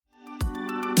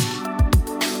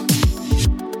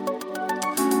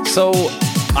So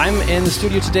I'm in the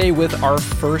studio today with our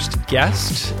first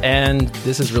guest, and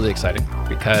this is really exciting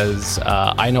because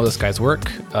I know this guy's work.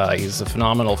 He's a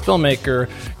phenomenal filmmaker,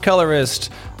 colorist,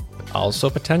 also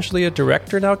potentially a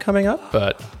director now coming up,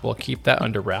 but we'll keep that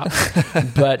under wraps.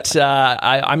 But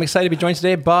I'm excited to be joined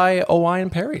today by Owain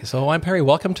Parri. So Owain Parri,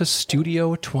 welcome to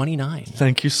Studio 29.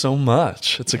 Thank you so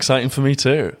much. It's exciting for me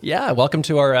too. Yeah, welcome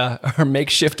to our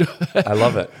makeshift I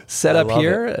love it. setup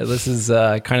here. This is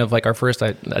kind of like our first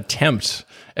attempt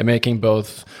at making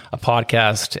both a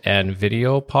podcast and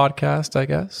video podcast, I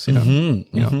guess. You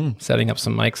know, setting up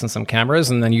some mics and some cameras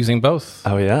and then using both.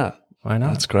 Oh yeah. Why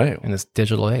not? That's great. In this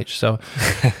digital age. So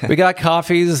we got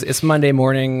coffees. It's Monday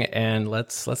morning, and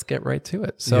let's get right to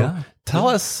it. So tell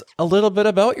us a little bit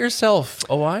about yourself,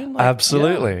 Owain.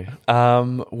 Absolutely.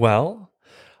 Well,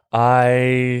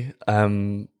 I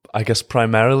am, I guess,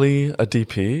 primarily a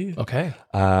DP. Okay.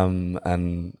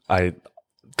 And I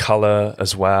color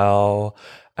as well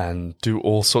and do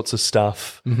all sorts of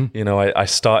stuff. You know, I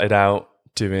started out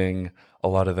doing a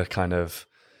lot of the kind of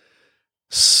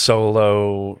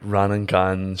solo run and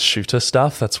gun shooter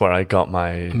stuff. That's where I got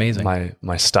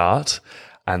my start,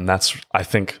 and that's, I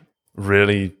think,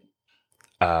 really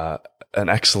an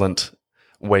excellent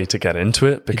way to get into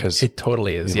it because it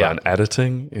totally is. You learn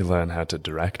editing, you learn how to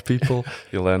direct people,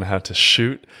 you learn how to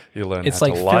shoot, you learn it's how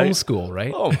like to light. film school,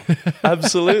 right? Oh,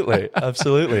 absolutely,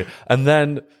 absolutely. And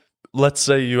then let's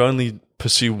say you only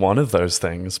pursue one of those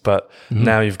things, but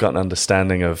now you've got an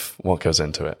understanding of what goes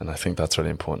into it, and I think that's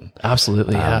really important.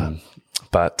 Absolutely, yeah.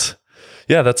 But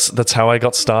yeah, that's how I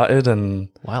got started, and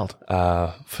wild.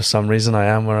 For some reason, I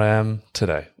am where I am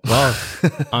today. Well,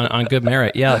 on good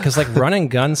merit, yeah. Because like run and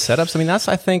gun setups, I mean, that's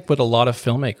I think what a lot of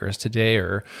filmmakers today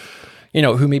are, you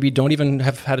know, who maybe don't even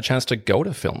have had a chance to go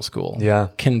to film school,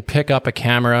 can pick up a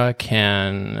camera,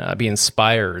 can be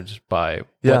inspired by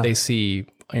what they see.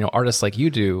 You know, artists like you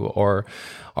do, or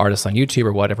artists on YouTube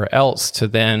or whatever else, to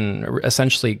then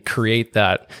essentially create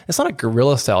that. It's not a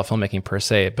guerrilla style filmmaking per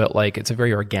se, but like it's a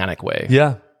very organic way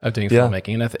of doing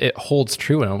filmmaking. And it holds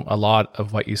true in a lot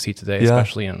of what you see today,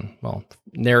 especially in, well,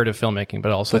 narrative filmmaking,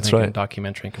 but also in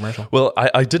documentary and commercial. Well,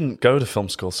 I didn't go to film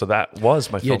school, so that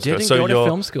was my film school. You didn't go to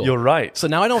film school. You're right. So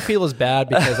now I don't feel as bad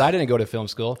because I didn't go to film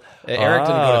school. Eric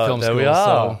didn't go to film school. There we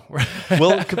are. So.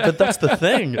 Well, but that's the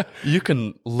thing. You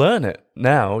can learn it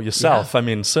now yourself. I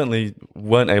mean, certainly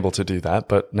weren't able to do that,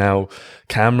 but now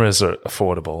cameras are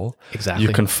affordable. Exactly.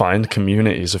 You can find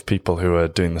communities of people who are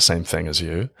doing the same thing as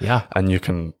you. Yeah. And you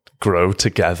can grow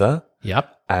together.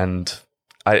 Yep. And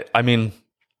I mean,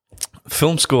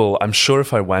 film school, I'm sure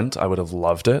if I went, I would have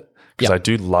loved it because I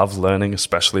do love learning,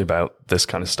 especially about this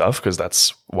kind of stuff, because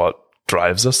that's what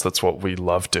drives us. That's what we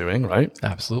love doing, right?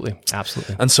 Absolutely.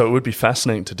 Absolutely. And so it would be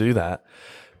fascinating to do that.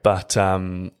 But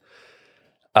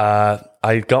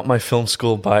I got my film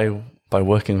school by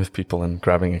working with people and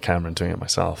grabbing a camera and doing it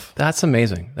myself. That's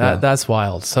amazing. That's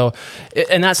wild. So,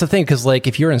 and that's the thing, because like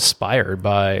if you're inspired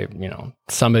by, you know,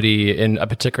 somebody in a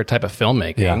particular type of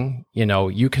filmmaking, you know,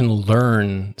 you can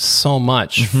learn so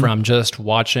much from just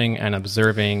watching and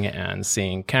observing and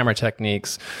seeing camera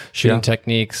techniques, shooting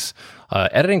techniques,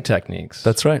 editing techniques.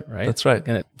 That's right. That's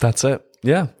right. That's it.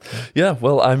 Yeah. Yeah.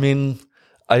 Well, I mean,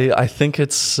 I think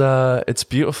it's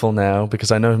beautiful now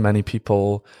because I know many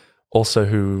people also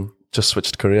who just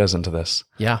switched careers into this.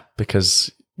 Yeah.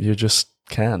 Because you just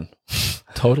can.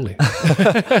 Totally.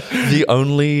 The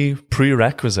only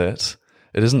prerequisite,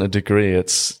 it isn't a degree,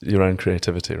 it's your own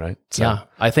creativity, right? So. Yeah.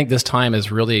 I think this time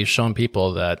has really shown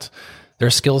people that their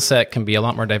skill set can be a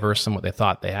lot more diverse than what they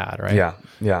thought they had, right? Yeah.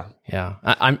 Yeah. Yeah.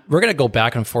 We're going to go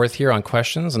back and forth here on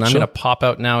questions, and I'm going to pop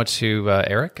out now to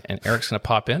Eric, and Eric's going to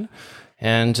pop in.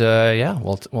 And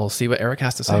we'll see what Eric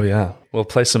has to say. Oh yeah, we'll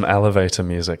play some elevator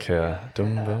music here.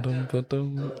 Dum, dum, dum, dum,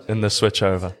 dum, in the switch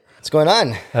over. What's going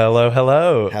on? Hello,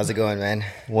 hello. How's it going, man?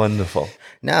 Wonderful.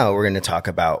 Now we're going to talk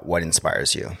about what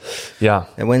inspires you. Yeah.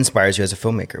 And what inspires you as a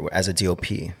filmmaker, as a DOP.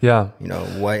 Yeah. You know,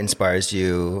 what inspires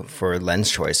you for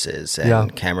lens choices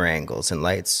and camera angles and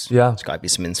lights. Yeah. There's got to be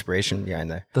some inspiration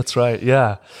behind there. That's right.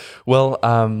 Yeah. Well,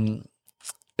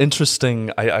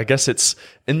 interesting. I guess it's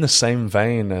in the same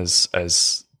vein as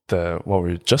what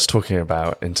we were just talking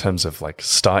about in terms of like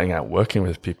starting out working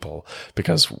with people,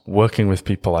 because working with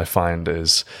people I find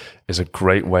is a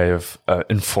great way of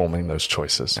informing those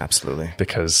choices. Absolutely.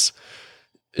 Because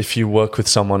if you work with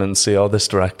someone and see, oh, this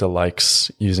director likes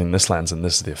using this lens and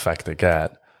this is the effect they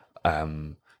get,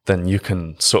 then you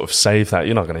can sort of save that.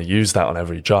 You're not going to use that on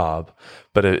every job,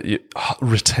 but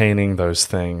retaining those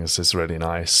things is really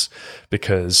nice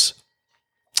because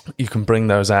you can bring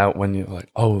those out when you're like,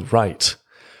 oh, right.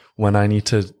 When I need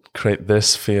to create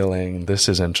this feeling, this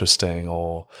is interesting.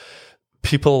 Or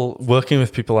working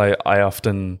with people, I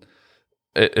often,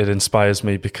 it inspires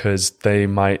me because they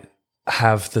might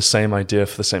have the same idea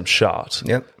for the same shot,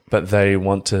 but they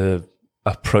want to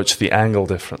approach the angle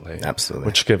differently. Absolutely.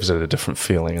 Which gives it a different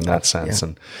feeling in that sense.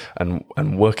 And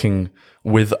working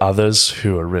with others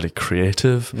who are really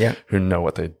creative, who know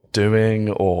what they're doing,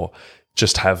 or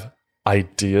just have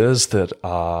ideas that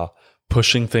are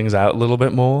pushing things out a little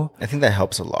bit more. I think that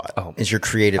helps a lot. Is your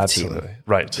creative team.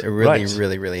 Right. It really,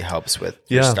 really, really helps with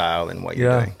your style and what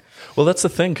you're doing. Well, that's the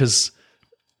thing, because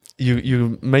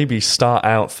you maybe start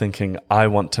out thinking, I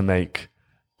want to make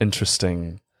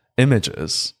interesting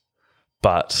images,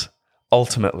 but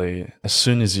ultimately, as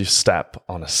soon as you step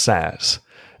on a set,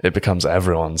 it becomes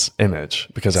everyone's image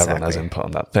because everyone has input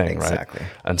on that thing, right?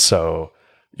 And so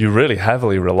you really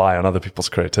heavily rely on other people's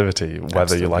creativity,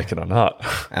 whether you like it or not.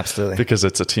 Absolutely. Because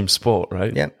it's a team sport,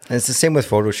 right? Yeah. And it's the same with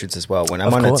photo shoots as well. When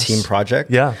I'm on a team project,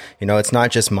 it's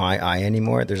not just my eye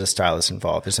anymore. There's a stylist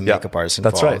involved. There's a makeup artist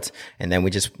involved. That's right. And then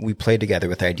we play together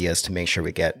with ideas to make sure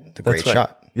we get the great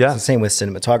shot. Yeah. It's the same with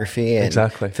cinematography and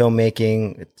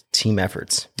filmmaking. Team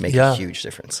efforts make a huge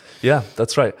difference. Yeah,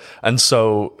 that's right. And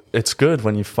so it's good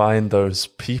when you find those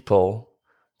people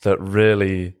that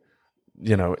really,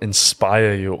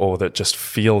 inspire you, or that just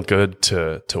feel good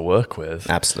to work with.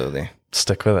 Absolutely.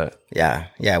 Stick with it. Yeah.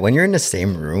 Yeah. When you're in the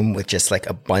same room with just like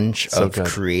a bunch of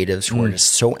creatives who are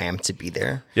just so amped to be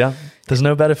there. Yeah. There's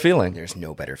no better feeling. There's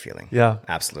no better feeling. Yeah.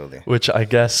 Absolutely. Which I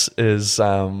guess is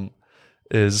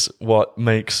what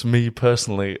makes me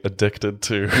personally addicted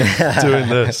to doing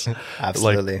this.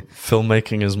 Absolutely. Like,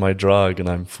 filmmaking is my drug, and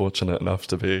I'm fortunate enough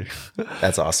to be.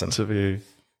 That's awesome. To be,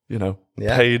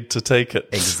 paid to take it.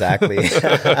 Exactly.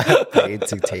 Paid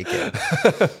to take it.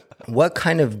 What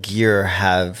kind of gear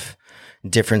have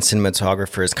different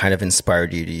cinematographers kind of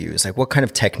inspired you to use? Like, what kind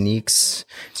of techniques?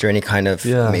 Is there any kind of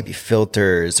maybe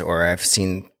filters? Or I've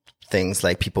seen things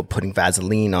like people putting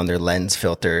Vaseline on their lens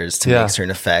filters to make certain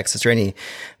effects. Is there any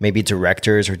maybe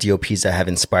directors or DOPs that have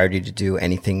inspired you to do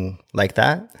anything like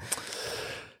that?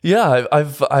 Yeah,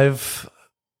 I've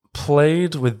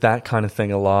played with that kind of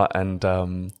thing a lot, and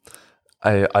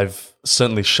I've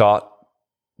certainly shot.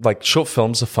 Like, short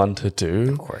films are fun to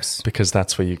do, of course, because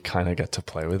that's where you kind of get to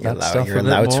play with that stuff. You're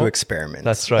allowed to experiment.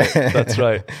 That's right. That's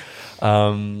right.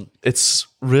 It's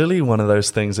really one of those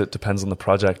things. It depends on the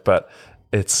project, but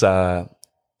it's fun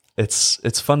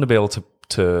to be able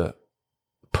to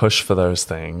push for those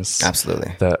things.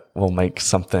 Absolutely. That will make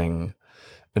something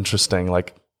interesting.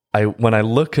 Like, when I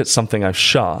look at something I've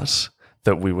shot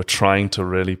that we were trying to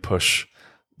really push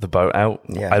the boat out,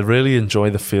 I really enjoy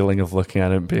the feeling of looking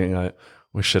at it and being like,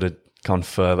 we should have gone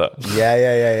further.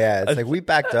 Yeah. It's like, we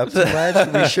backed up so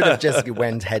much. We should have just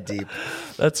went head deep.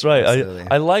 That's right.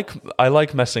 I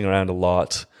like messing around a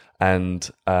lot, and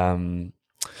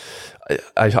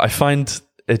I find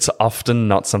it's often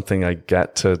not something I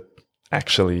get to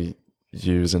actually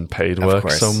use in paid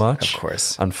work so much. Of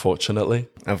course. Unfortunately.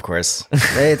 Of course.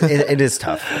 It is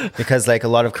tough, because like a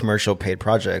lot of commercial paid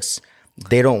projects,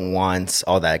 they don't want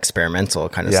all that experimental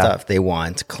kind of stuff. They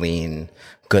want clean,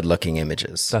 good-looking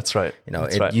images. That's right.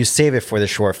 You save it for the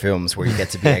short films where you get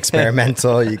to be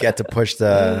experimental. You get to push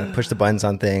the buttons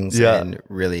on things and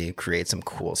really create some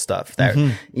cool stuff. That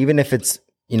even if it's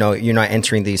you're not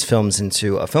entering these films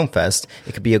into a film fest,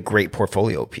 it could be a great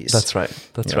portfolio piece. That's right.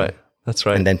 That's right. That's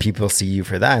right. And then people see you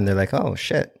for that, and they're like, "Oh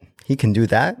shit, he can do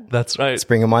that." That's right. Let's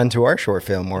bring him on to our short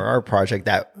film or our project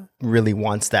that really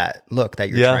wants that look that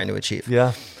you're trying to achieve.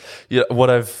 Yeah.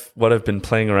 What I've been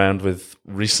playing around with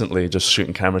recently, just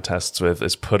shooting camera tests with,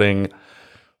 is putting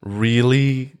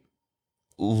really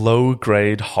low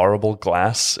grade, horrible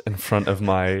glass in front of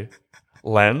my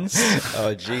lens.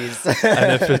 Oh, geez.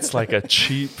 And if it's like a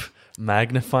cheap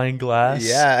magnifying glass,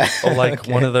 or like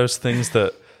one of those things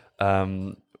that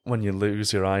when you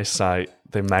lose your eyesight,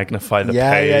 they magnify the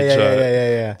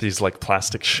page. These like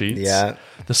plastic sheets. Yeah.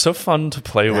 They're so fun to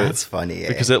play with. That's funny.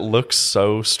 Because it looks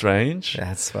so strange.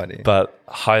 That's funny. But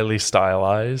highly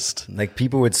stylized. Like,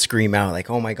 people would scream out like,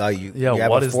 "Oh my God, you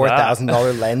have a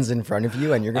 $4,000 lens in front of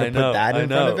you and you're going to put that in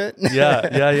front of it?"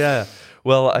 Yeah.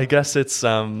 Well, I guess it's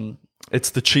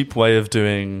the cheap way of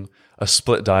doing a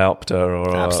split diopter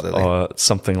or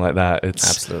something like that.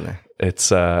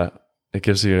 It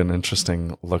gives you an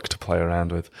interesting look to play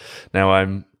around with. Now,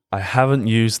 I haven't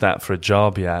used that for a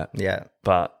job yet. Yeah.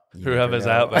 But whoever's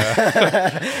out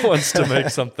there wants to make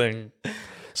something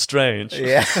strange.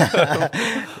 Yeah.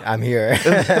 I'm here.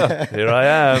 Here I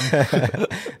am.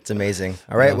 It's amazing.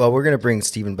 All right. Well, we're going to bring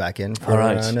Steven back in for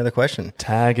another question.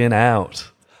 Tagging out.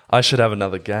 I should have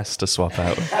another guest to swap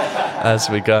out as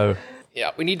we go.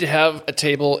 Yeah, we need to have a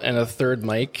table and a third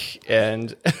mic,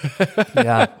 and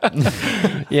yeah,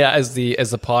 as the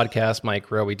podcast might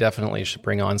grow, we definitely should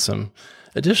bring on some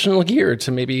additional gear to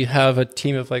maybe have a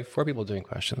team of like 4 people doing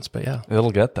questions. But yeah,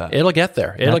 it'll get there. It'll get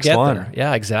there.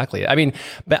 Yeah, exactly. I mean,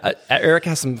 Eric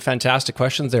has some fantastic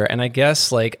questions there, and I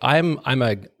guess like I'm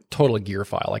a total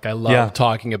gearphile. Like I love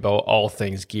talking about all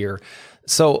things gear.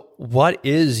 So, what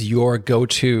is your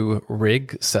go-to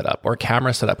rig setup or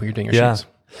camera setup when you're doing your shoots?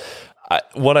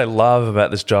 What I love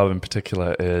about this job in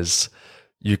particular is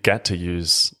you get to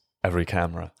use every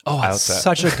camera. Oh, that's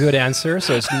such a good answer.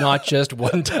 So it's not just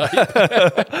one type.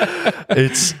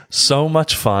 It's so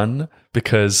much fun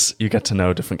because you get to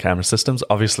know different camera systems.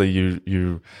 Obviously,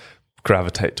 you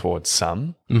gravitate towards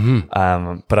some,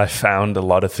 but I found a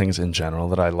lot of things in general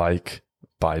that I like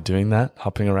by doing that,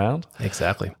 hopping around.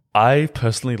 Exactly. I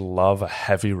personally love a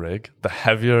heavy rig. The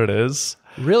heavier it is,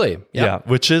 really? Yep. Yeah,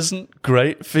 which isn't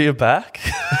great for your back,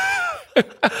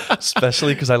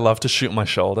 especially because I love to shoot my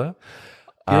shoulder.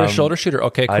 You're a shoulder shooter?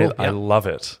 Okay, cool. I love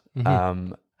it.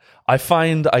 I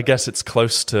find, I guess it's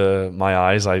close to my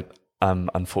eyes. I'm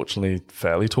unfortunately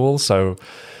fairly tall, so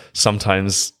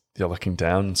sometimes you're looking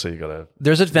down, so you got to...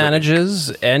 There's advantages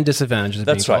and disadvantages.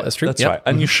 That's right. That's true. That's right.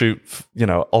 And you shoot,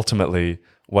 ultimately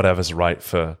whatever's right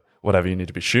for whatever you need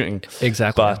to be shooting.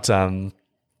 Exactly. But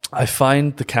I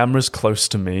find the camera's close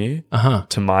to me,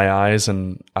 to my eyes,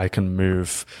 and I can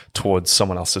move towards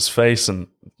someone else's face, and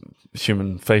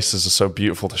human faces are so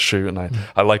beautiful to shoot, and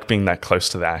I like being that close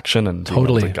to the action and being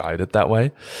able to guide it that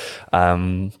way.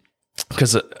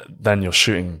 Because then I'm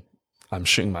shooting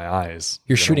my eyes.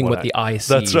 You're shooting what the eye sees.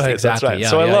 That's right. Exactly. That's right. Yeah,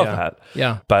 so I love that.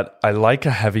 Yeah. But I like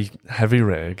a heavy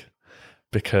rig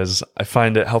because I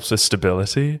find it helps with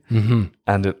stability, and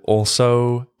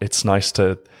it's nice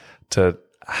to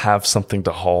have something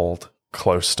to hold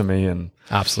close to me. And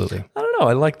absolutely, I don't know,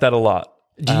 I like that a lot.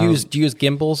 Do you use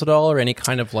gimbals at all, or any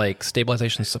kind of like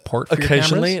stabilization support for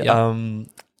occasionally? Your cameras?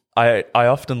 I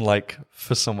often like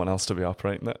for someone else to be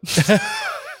operating that.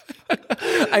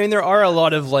 I mean, there are a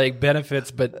lot of like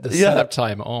benefits, but the setup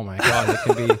time, oh my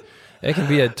god, it can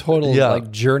be a total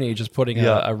like journey just putting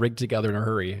a rig together in a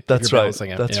hurry. That's right.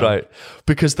 That's right.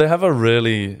 Because they have a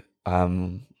really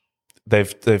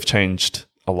they've changed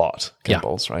a lot,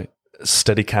 gimbals, right?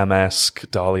 Steadicam-esque,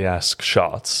 dolly-esque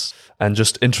shots, and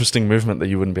just interesting movement that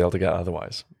you wouldn't be able to get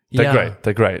otherwise. They're great.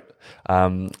 They're great.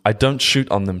 I don't shoot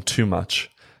on them too much,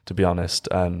 to be honest,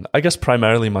 and I guess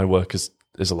primarily my work is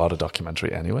a lot of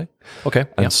documentary anyway. Okay.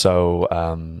 And so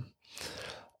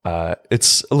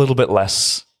it's a little bit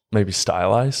less maybe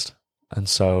stylized, and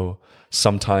so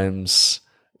sometimes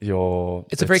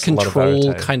it's a very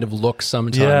controlled kind of look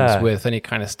sometimes with any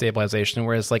kind of stabilization,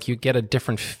 whereas like you get a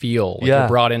different feel. Like you're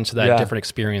brought into that different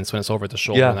experience when it's over the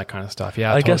shoulder and that kind of stuff.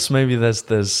 Yeah, I guess maybe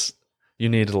there's you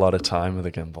need a lot of time with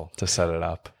a gimbal to set it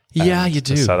up. Yeah, you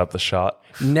do. To set up the shot.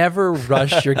 Never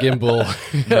rush your gimbal.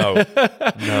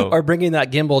 No. Or bringing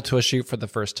that gimbal to a shoot for the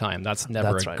first time. That's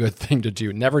never a good thing to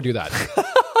do. Never do that.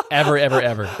 Ever.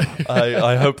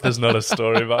 I hope there's not a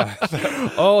story behind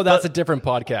that. Oh, that's a different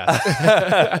podcast.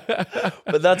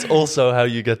 But that's also how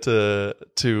you get to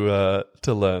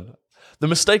learn. The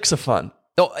mistakes are fun.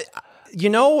 Oh,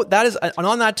 that is, and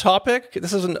on that topic,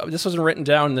 this wasn't written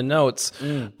down in the notes,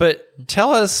 but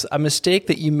tell us a mistake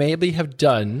that you maybe have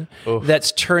done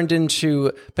that's turned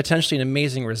into potentially an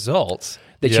amazing result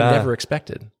that you never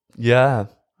expected. Yeah.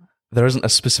 There isn't a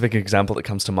specific example that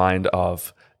comes to mind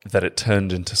of that it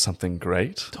turned into something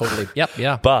great. Totally. Yep.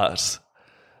 Yeah. But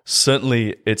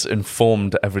certainly it's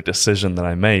informed every decision that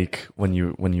I make when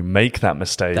you make that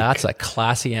mistake. That's a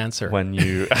classy answer. When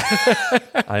you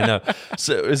I know.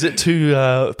 So is it two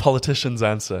politicians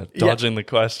answer dodging the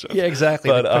question? Yeah,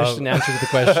 exactly. But, the question answer to the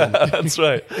question. That's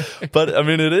right. But I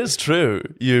mean, it is true.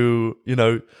 You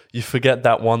forget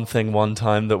that one thing one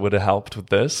time that would have helped with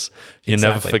this. You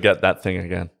never forget that thing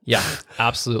again. Yeah,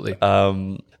 absolutely.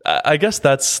 I guess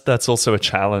that's also a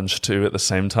challenge too at the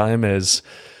same time is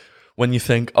when you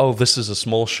think, oh, this is a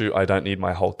small shoot, I don't need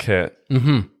my whole kit.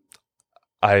 Mm-hmm.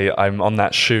 I'm on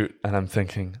that shoot and I'm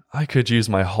thinking, I could use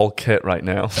my whole kit right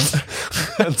now.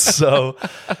 And so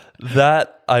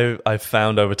that I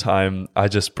found over time, I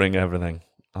just bring everything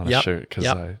on a shoot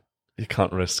because you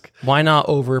can't risk. Why not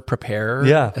over prepare?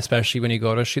 Yeah. Especially when you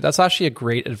go to shoot. That's actually a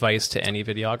great advice to any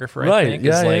videographer, right. I think.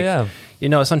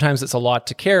 Yeah. Sometimes it's a lot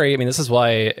to carry. I mean, this is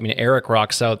why, Eric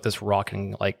rocks out this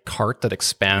rocking like cart that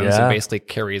expands and basically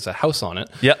carries a house on it.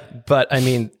 Yeah. But I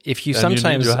mean, if you sometimes...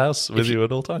 you need your house with you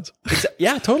at all times.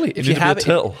 Yeah, totally. If you have a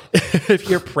till. If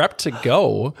you're prepped to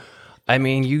go... I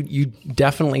mean, you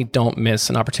definitely don't miss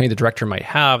an opportunity the director might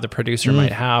have, the producer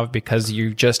might have, because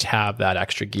you just have that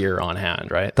extra gear on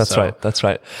hand, right? That's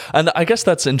right. And I guess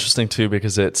that's interesting too,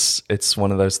 because it's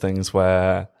one of those things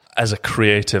where, as a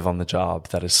creative on the job,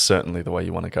 that is certainly the way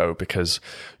you want to go, because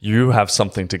you have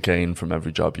something to gain from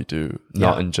every job you do,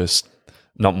 not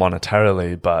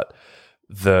monetarily, but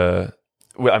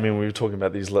we were talking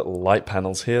about these little light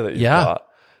panels here that you've got.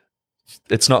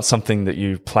 It's not something that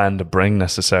you plan to bring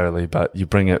necessarily, but you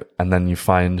bring it and then you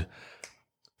find,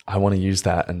 I want to use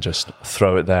that, and just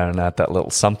throw it there and add that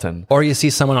little something. Or you see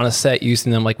someone on a set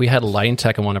using them. Like we had a lighting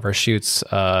tech in one of our shoots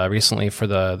recently for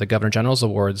the Governor General's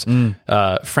Awards.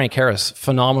 Frank Harris,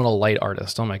 phenomenal light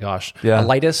artist. Oh my gosh. Yeah. A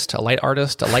light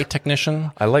artist, a light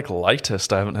technician. I like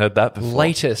lightist. I haven't heard that before.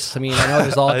 Lightist. I mean, I know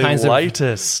there's all kinds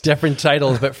of different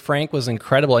titles, but Frank was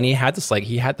incredible. And he had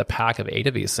he had the pack of 8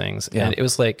 of these things. Yeah. And it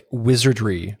was like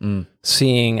wizardry,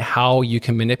 seeing how you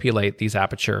can manipulate these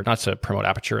aperture, not to promote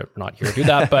aperture, we're not here to do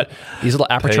that, but these little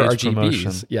aperture RGBs.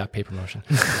 Promotion. Yeah, pay promotion.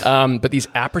 But these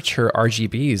aperture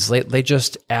RGBs, they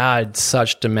just add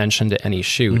such dimension to any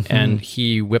shoot. And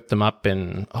he whipped them up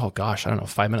in,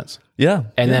 5 minutes. Yeah.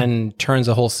 And then turns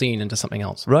a whole scene into something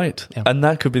else. Right. Yeah. And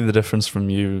that could be the difference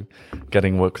from you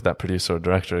getting work with that producer or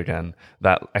director again.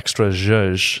 That extra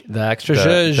zhuzh. The extra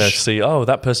zhuzh. They see,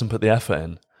 that person put the effort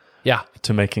in. Yeah.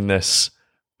 To making this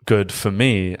good for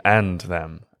me and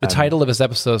them. The title of his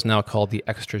episode is now called The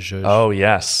Extra Zhuzh. Oh,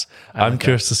 yes. I'm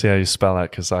curious to see how you spell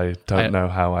that, because I don't know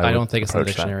how I don't think it's in the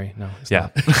dictionary. No. Yeah.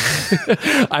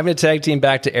 I'm going to tag team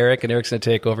back to Eric, and Eric's going to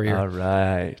take over here. All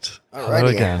right.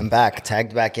 Alrighty, I'm back.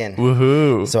 Tagged back in.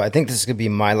 Woohoo. So I think this is going to be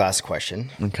my last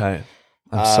question. Okay.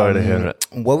 I'm sorry to hear it.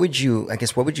 What would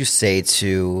you say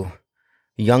to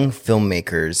young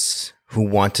filmmakers who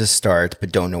want to start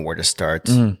but don't know where to start,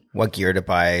 what gear to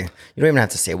buy? You don't even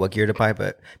have to say what gear to buy,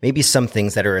 but maybe some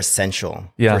things that are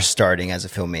essential for starting as a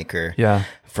filmmaker. Yeah.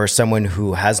 For someone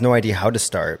who has no idea how to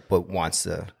start but wants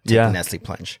to take the Nestle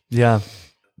plunge. Yeah.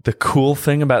 The cool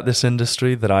thing about this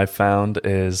industry that I found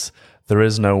is there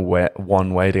is no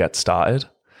one way to get started,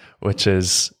 which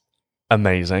is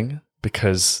amazing,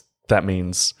 because that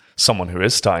means someone who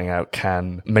is starting out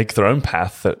can make their own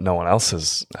path that no one else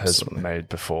has made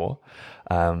before.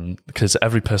 Because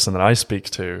every person that I speak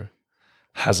to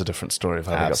has a different story of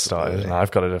how they got started, and I've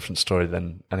got a different story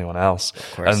than anyone else.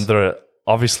 And there are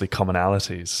obviously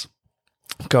commonalities.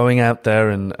 Going out there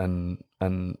and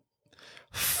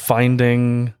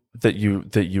finding that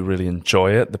you really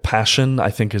enjoy it. The passion, I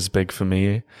think, is big for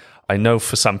me. I know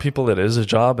for some people it is a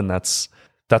job, and that's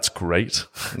great.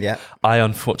 Yeah. I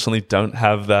unfortunately don't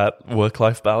have that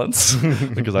work-life balance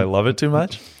because I love it too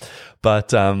much.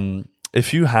 But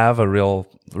if you have a real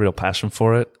passion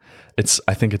for it,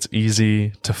 I think it's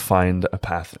easy to find a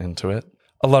path into it.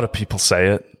 A lot of people say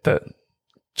it, that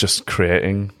just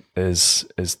creating is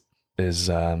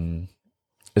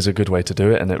a good way to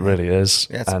do it, and it really is.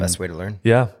 Yeah, it's the best way to learn.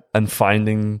 Yeah, and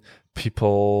finding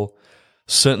people,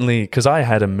 certainly, because I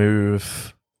had to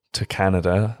move to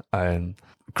Canada and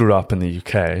grew up in the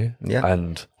UK,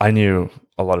 and I knew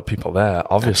a lot of people there,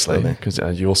 obviously, because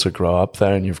you also grow up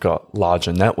there and you've got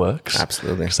larger networks.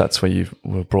 Absolutely. Because that's where you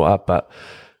were brought up. But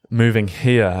moving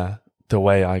here, the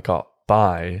way I got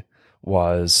by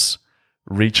was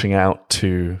reaching out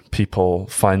to people,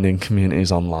 finding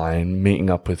communities online,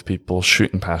 meeting up with people,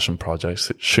 shooting passion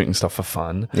projects, shooting stuff for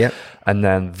fun. Yeah. And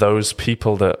then those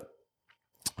people that,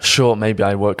 sure, maybe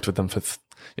I worked with them for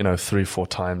 3-4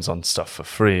 times on stuff for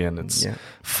free and it's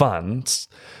fun.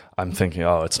 I'm thinking,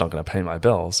 it's not going to pay my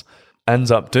bills. Ends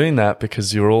up doing that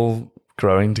because you're all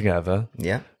growing together.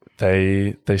 Yeah.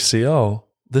 They see,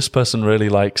 this person really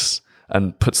likes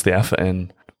and puts the effort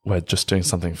in. We're just doing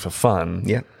something for fun.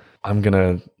 Yeah. I'm going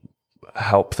to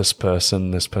help this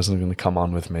person. This person's going to come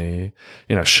on with me,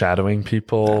 shadowing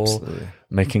people, Absolutely.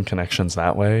 Making connections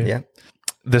that way. Yeah.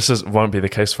 This won't be the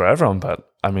case for everyone,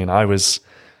 but I was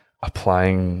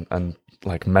applying and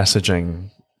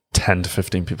messaging 10 to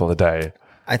 15 people a day.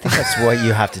 I think that's what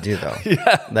you have to do, though.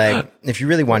 If you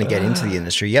really want to get into the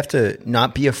industry, you have to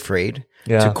not be afraid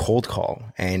to cold call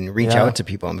and reach out to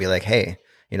people and be like, hey,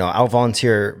 I'll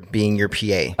volunteer being your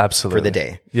PA for the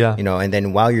day. Yeah. And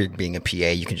then while you're being a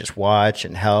PA, you can just watch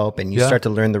and help, and you start to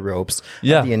learn the ropes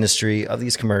of the industry, of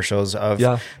these commercials, of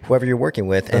whoever you're working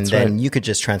with. And then you could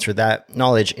just transfer that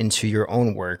knowledge into your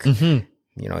own work. Mm-hmm.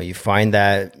 You find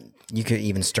that you could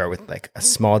even start with a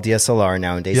small DSLR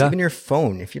nowadays. Even your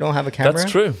phone, if you don't have a camera.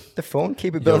 That's true. The phone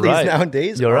capabilities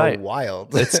nowadays are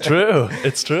wild. It's true.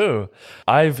 It's true.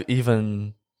 I've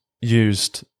even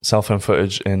used cell phone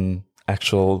footage in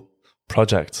actual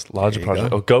projects, larger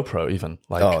projects, or GoPro even.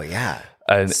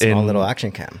 And small little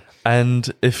action cam.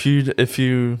 And if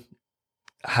you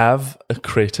have a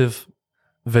creative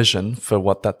vision for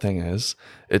what that thing is,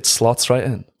 it slots right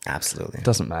in. Absolutely. It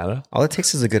doesn't matter. All it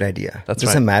takes is a good idea. That's it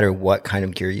doesn't matter what kind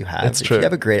of gear you have. It's true. If you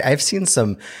have a great, I've seen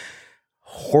some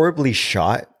horribly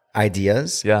shot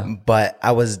ideas, but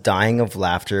I was dying of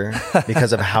laughter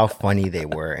because of how funny they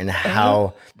were and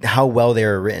how well they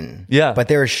were written. Yeah. But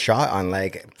they were shot on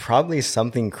like probably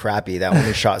something crappy that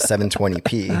only shot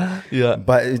 720p. Yeah.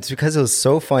 But it's because it was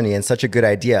so funny and such a good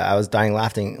idea. I was dying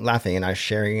laughing, and I was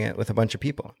sharing it with a bunch of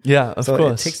people. Yeah, of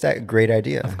course. It takes that great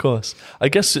idea. Of course. I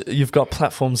guess you've got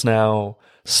platforms now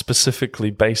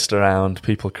specifically based around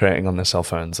people creating on their cell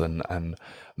phones, and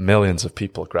millions of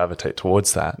people gravitate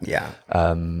towards that. Yeah.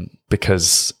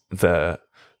 Because the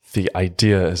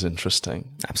idea is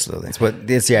interesting. Absolutely.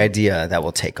 It's the idea that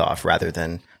will take off rather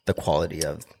than the quality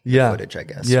of the footage, I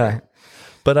guess. Yeah. Right?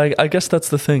 But I guess that's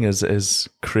the thing is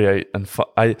create and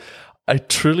I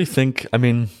truly think, I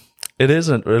mean, it is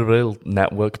a real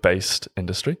network-based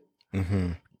industry,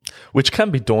 which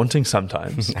can be daunting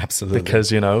sometimes. Absolutely. Because,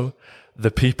 the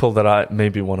people that I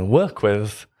maybe want to work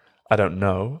with, I don't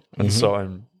know. And so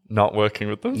I'm not working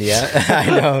with them. Yeah, I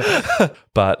know.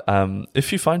 But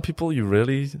if you find people you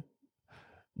really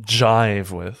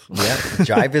jive with. Yeah,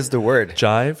 jive is the word.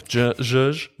 Jive,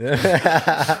 zhuzh.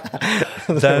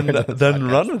 then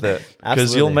run with it.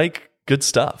 Because you'll make good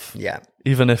stuff. Yeah.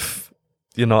 Even if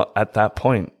you're not at that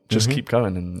point, just keep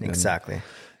going. And exactly.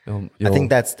 You'll, I think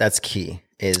that's key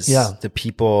is the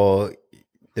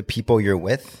people you're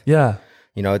with. Yeah.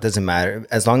 It doesn't matter.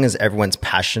 As long as everyone's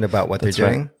passionate about what they're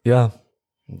doing. Yeah.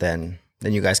 Then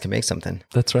you guys can make something.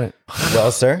 That's right.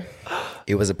 Well, sir,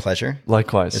 it was a pleasure.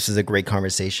 Likewise. This is a great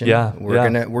conversation. Yeah.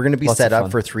 We're gonna be set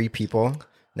up for 3 people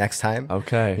next time.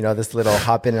 Okay. This little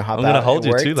hop in and hop out. I'm gonna hold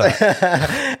you to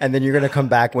that. And then you're gonna come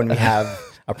back when we have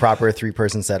a proper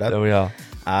 3-person setup. There we are.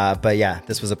 But yeah,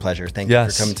 this was a pleasure. Thank you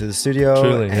for coming to the studio.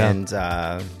 Truly,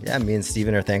 and me and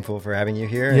Steven are thankful for having you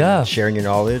here and sharing your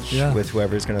knowledge with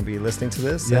whoever's going to be listening to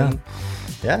this. Yeah.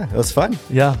 And it was fun.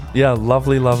 Yeah.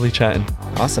 Lovely chatting.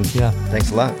 Awesome. Yeah.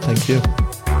 Thanks a lot. Thank you.